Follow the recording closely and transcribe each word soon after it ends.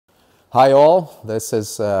Hi all, this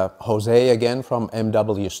is Jose again from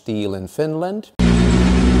MW Steel in Finland.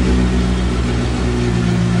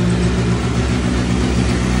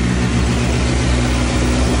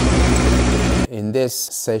 In this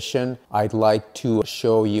session, I'd like to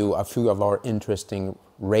show you a few of our interesting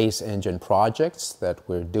race engine projects that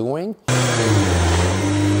we're doing.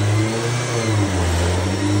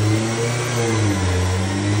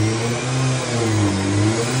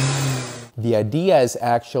 The idea is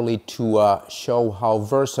actually to show how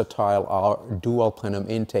versatile our dual plenum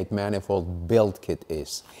intake manifold build kit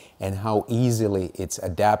is and how easily it's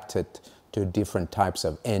adapted to different types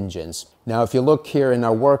of engines. Now, if you look here in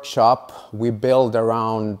our workshop, we build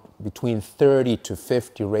around between 30 to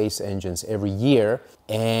 50 race engines every year,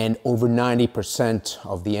 and over 90%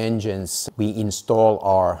 of the engines we install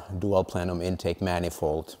our dual plenum intake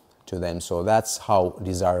manifold to them, so that's how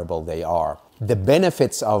desirable they are. The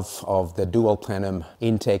benefits of the dual plenum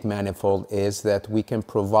intake manifold is that we can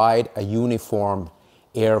provide a uniform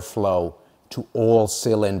airflow to all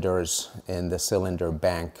cylinders in the cylinder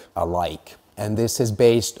bank alike. And this is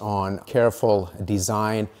based on careful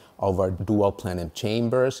design of our dual plenum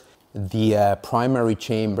chambers. The primary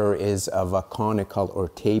chamber is of a conical or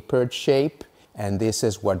tapered shape, and this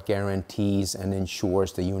is what guarantees and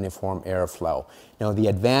ensures the uniform airflow. Now, the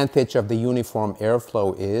advantage of the uniform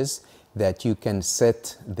airflow is that you can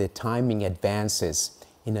set the timing advances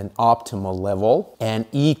in an optimal level and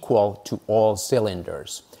equal to all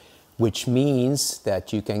cylinders, which means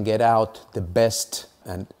that you can get out the best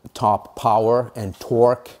and top power and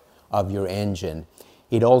torque of your engine.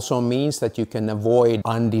 It also means that you can avoid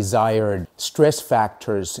undesired stress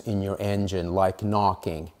factors in your engine like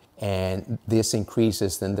knocking, and this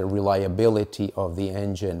increases then the reliability of the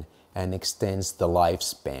engine and extends the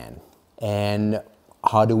lifespan. And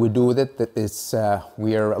how do we do that?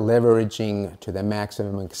 We are leveraging to the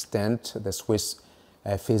maximum extent the Swiss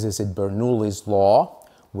physicist Bernoulli's law,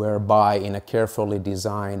 whereby in a carefully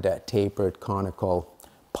designed tapered conical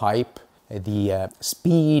pipe, the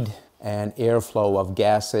speed and airflow of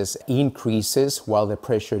gases increases while the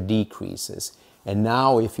pressure decreases. And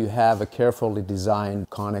now if you have a carefully designed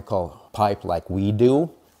conical pipe like we do,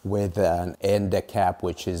 with an end cap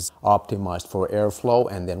which is optimized for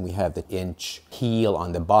airflow, and then we have the inch heel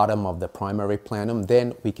on the bottom of the primary plenum,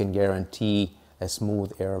 then we can guarantee a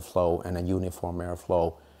smooth airflow and a uniform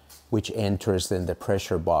airflow which enters in the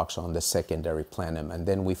pressure box on the secondary plenum, and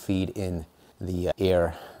then we feed in the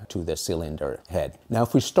air to the cylinder head. Now,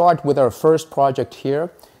 if we start with our first project here,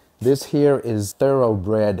 this here is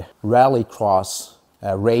thoroughbred rallycross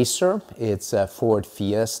racer. It's a Ford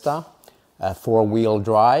Fiesta, a four-wheel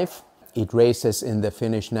drive. It races in the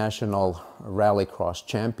Finnish National Rallycross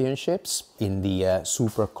Championships in the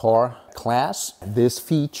supercar class. This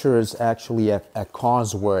features actually a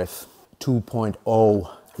Cosworth 2.0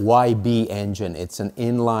 YB engine. It's an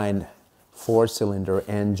inline four-cylinder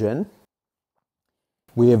engine.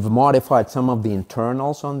 We have modified some of the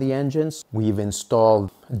internals on the engines. We've installed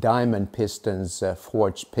diamond pistons,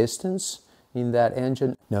 forged pistons in that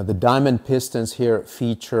engine. Now, the diamond pistons here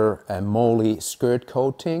feature a Moly skirt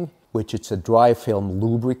coating, which is a dry film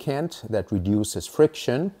lubricant that reduces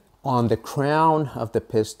friction. On the crown of the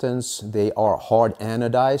pistons, they are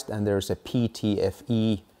hard-anodized, and there's a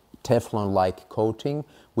PTFE Teflon-like coating,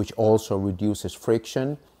 which also reduces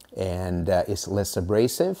friction and is less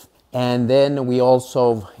abrasive. And then we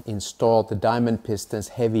also installed the diamond pistons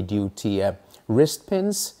heavy-duty wrist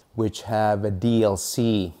pins, which have a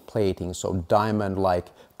DLC plating, so diamond-like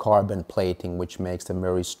carbon plating, which makes them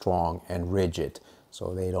very strong and rigid,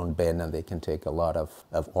 so they don't bend and they can take a lot of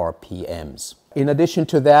RPMs. In addition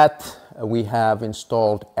to that, we have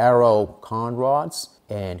installed arrow conrods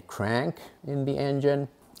and crank in the engine.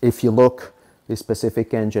 If you look, this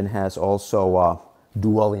specific engine has also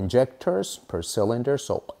dual injectors per cylinder,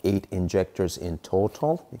 so 8 injectors in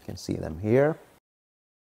total. You can see them here.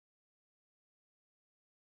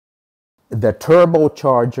 The turbo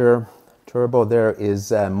there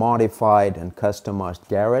is a modified and customized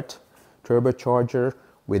Garrett turbocharger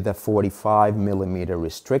with a 45mm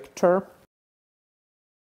restrictor,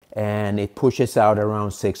 and it pushes out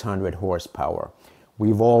around 600 horsepower.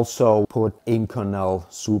 We've also put Inconel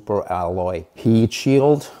super alloy heat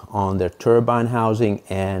shield on the turbine housing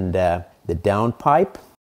and the downpipe.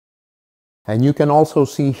 And you can also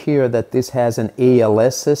see here that this has an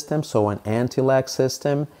ALS system, so an anti-lag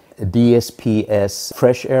system, a DSPS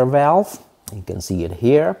Fresh Air Valve. You can see it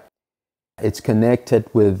here. It's connected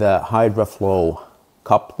with Hydraflow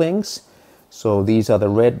Couplings. So these are the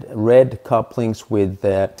red couplings with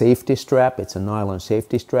the safety strap. It's a nylon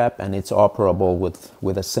safety strap, and it's operable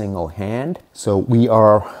with a single hand. So we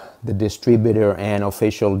are the distributor and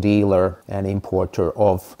official dealer and importer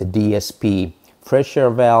of the DSP Fresh Air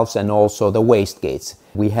Valves and also the wastegates.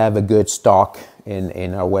 We have a good stock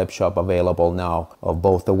in our web shop available now of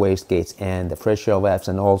both the wastegates and the Fresh Air Valves,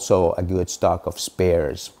 and also a good stock of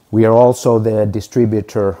spares. We are also the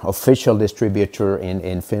distributor, official distributor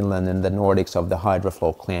in Finland and the Nordics of the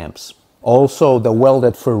Hydraflow clamps. Also the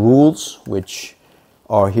welded ferrules, which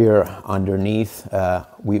are here underneath.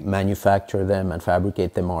 We manufacture them and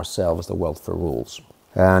fabricate them ourselves, the weld ferrules.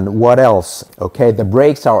 And what else? Okay, the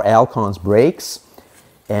brakes are Alcon's brakes.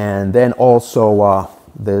 And then also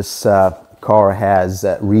this car has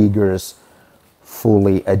Rieger's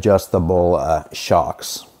fully adjustable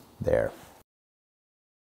shocks there.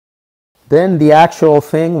 Then the actual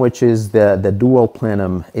thing, which is the dual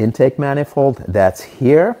plenum intake manifold, that's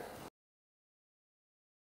here.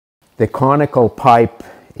 The conical pipe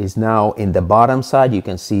is now in the bottom side. You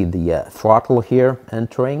can see the throttle here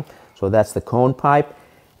entering. So that's the cone pipe.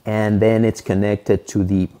 And then it's connected to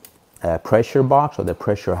the pressure box or the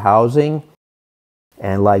pressure housing.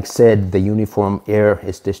 And like said, the uniform air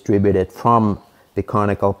is distributed from the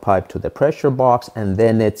conical pipe to the pressure box, and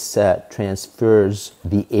then it transfers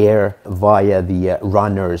the air via the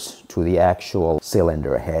runners to the actual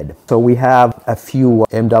cylinder head. So we have a few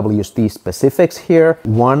MWST specifics here.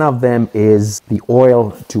 One of them is the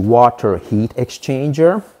oil to water heat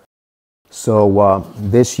exchanger. So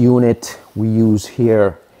this unit, we use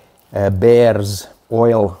here Behr's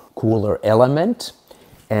oil cooler element.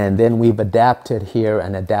 And then we've adapted here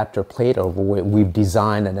an adapter plate, or we've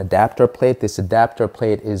designed an adapter plate. This adapter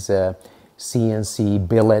plate is a CNC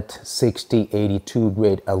billet 6082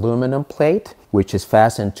 grade aluminum plate, which is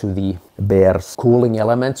fastened to the Behr's cooling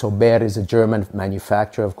element. So Behr is a German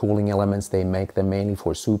manufacturer of cooling elements. They make them mainly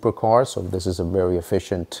for supercars. So this is a very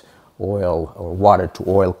efficient oil or water to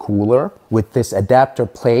oil cooler. With this adapter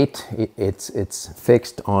plate, it's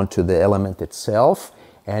fixed onto the element itself,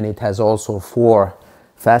 and it has also 4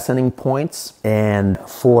 fastening points and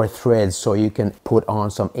 4 threads, so you can put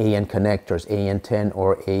on some AN connectors, AN10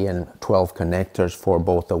 or AN12 connectors for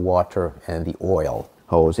both the water and the oil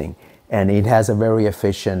hosing. And it has a very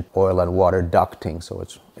efficient oil and water ducting, so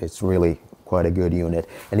it's really quite a good unit.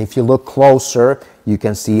 And if you look closer, you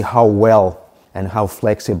can see how well and how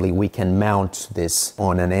flexibly we can mount this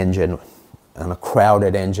on an engine, on a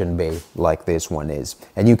crowded engine bay like this one is.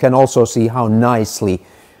 And you can also see how nicely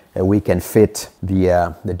we can fit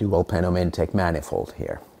the dual plenum intake manifold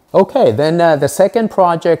here. Okay, then the second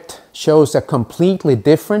project shows a completely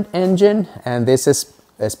different engine, and this is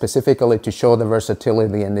specifically to show the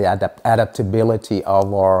versatility and the adaptability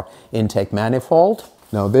of our intake manifold.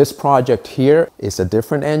 Now this project here is a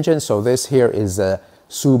different engine, so this here is a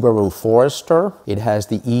Subaru Forester. It has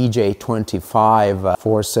the EJ25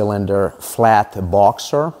 4-cylinder flat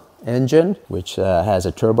boxer engine, which has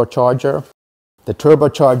a turbocharger. The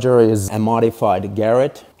turbocharger is a modified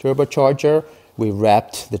Garrett turbocharger. We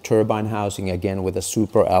wrapped the turbine housing again with a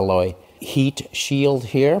super alloy heat shield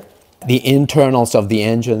here. The internals of the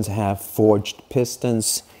engines have forged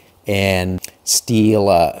pistons and steel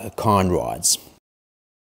conrods.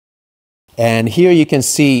 And here you can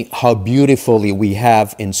see how beautifully we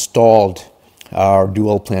have installed our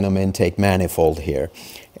dual plenum intake manifold here.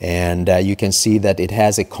 And you can see that it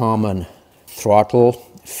has a common throttle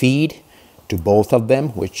feed to both of them,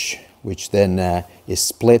 which then is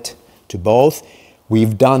split to both.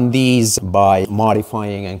 We've done these by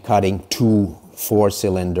modifying and cutting 2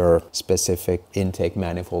 4-cylinder specific intake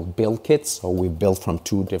manifold build kits. So we built from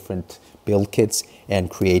 2 different build kits and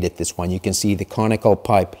created this one. You can see the conical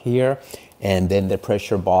pipe here and then the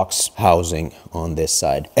pressure box housing on this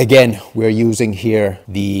side. Again, we're using here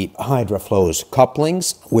the Hydraflow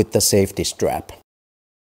couplings with the safety strap.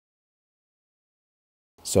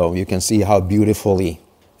 So you can see how beautifully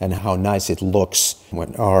and how nice it looks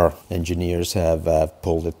when our engineers have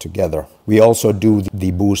pulled it together. We also do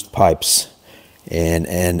the boost pipes and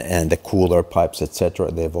the cooler pipes,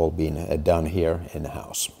 etc. They've all been done here in the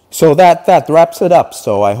house. So that wraps it up.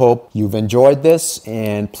 So I hope you've enjoyed this,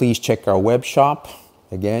 and please check our web shop.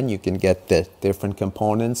 Again, you can get the different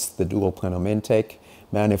components, the dual plenum intake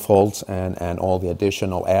manifolds, and all the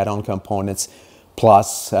additional add-on components.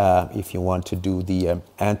 Plus, if you want to do the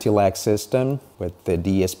anti-lag system with the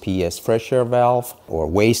DSPS Fresh Air Valve or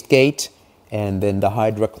wastegate, and then the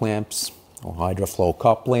Hydra clamps or Hydraflow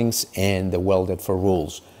couplings and the welded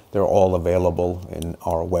ferrules, they're all available in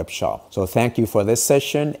our web shop. So thank you for this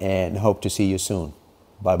session and hope to see you soon.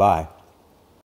 Bye-bye.